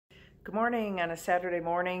Good morning on a Saturday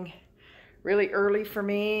morning. Really early for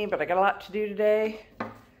me, but I got a lot to do today.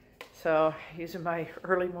 So using my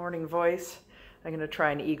early morning voice, I'm gonna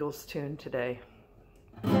try an Eagles tune today.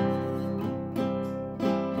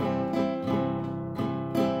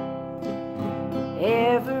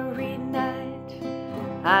 Every night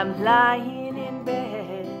I'm lying in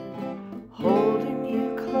bed, holding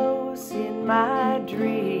you close in my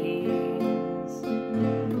dreams,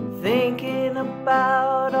 thinking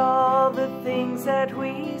about all the things that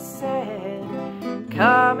we said,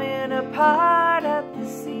 coming apart at the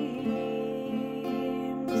seams.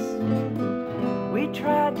 We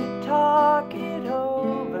tried to talk it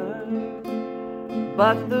over,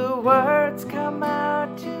 but the words come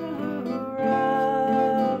out too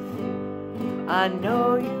rough. I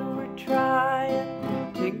know you were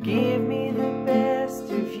trying to give me the best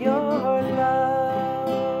of your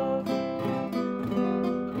love.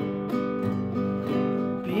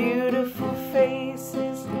 Beautiful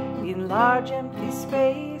faces in large empty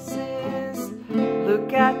spaces,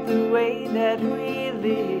 look at the way that we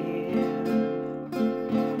live,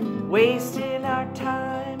 wasting our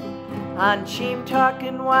time on cheap talk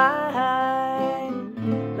and wine,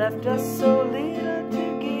 left us so little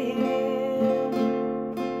to give.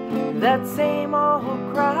 That same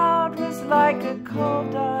old crowd was like a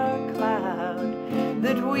cold dark cloud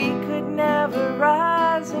that we could never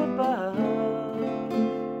rise above.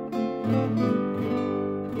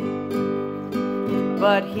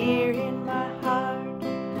 But here in my heart,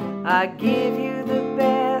 I give you the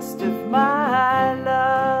best of my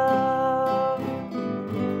love.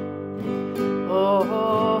 Oh,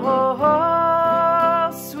 oh, oh, oh,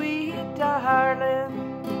 sweet darling,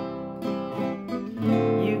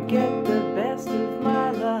 you get the best of my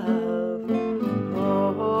love.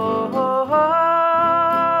 Oh, oh, oh,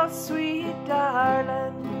 oh, sweet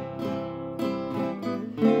darling,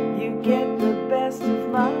 you get the best of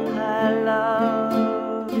my love.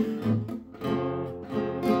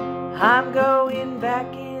 I'm going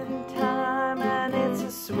back in time and it's a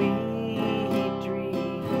sweet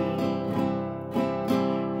dream.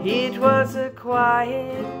 It was a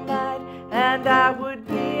quiet night and I would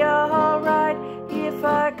be alright if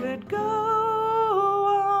I could go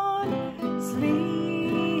on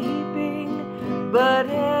sleeping. But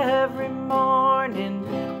every morning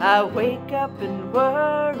I wake up and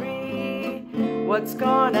worry, what's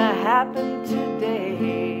gonna happen today?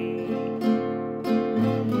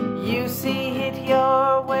 You see it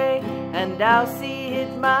your way and I'll see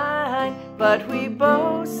it mine, but we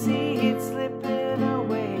both see it slipping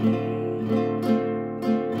away.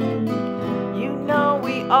 You know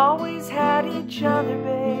we always had each other,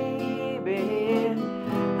 baby.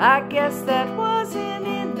 I guess that wasn't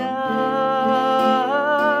enough.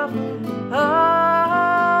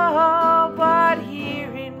 Oh, but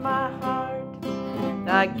here in my heart,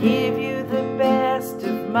 I give you the best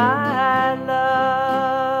of my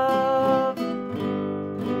love.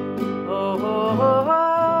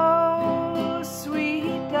 Oh,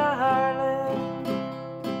 sweet darling,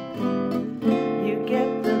 you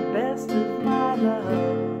get the best of my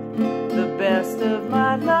love, the best of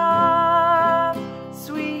my love,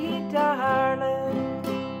 sweet darling,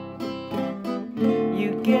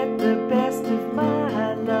 you get the best of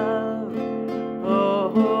my love.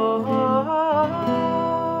 Oh, oh, oh.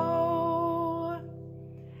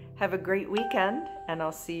 Have a great weekend, and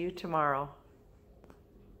I'll see you tomorrow.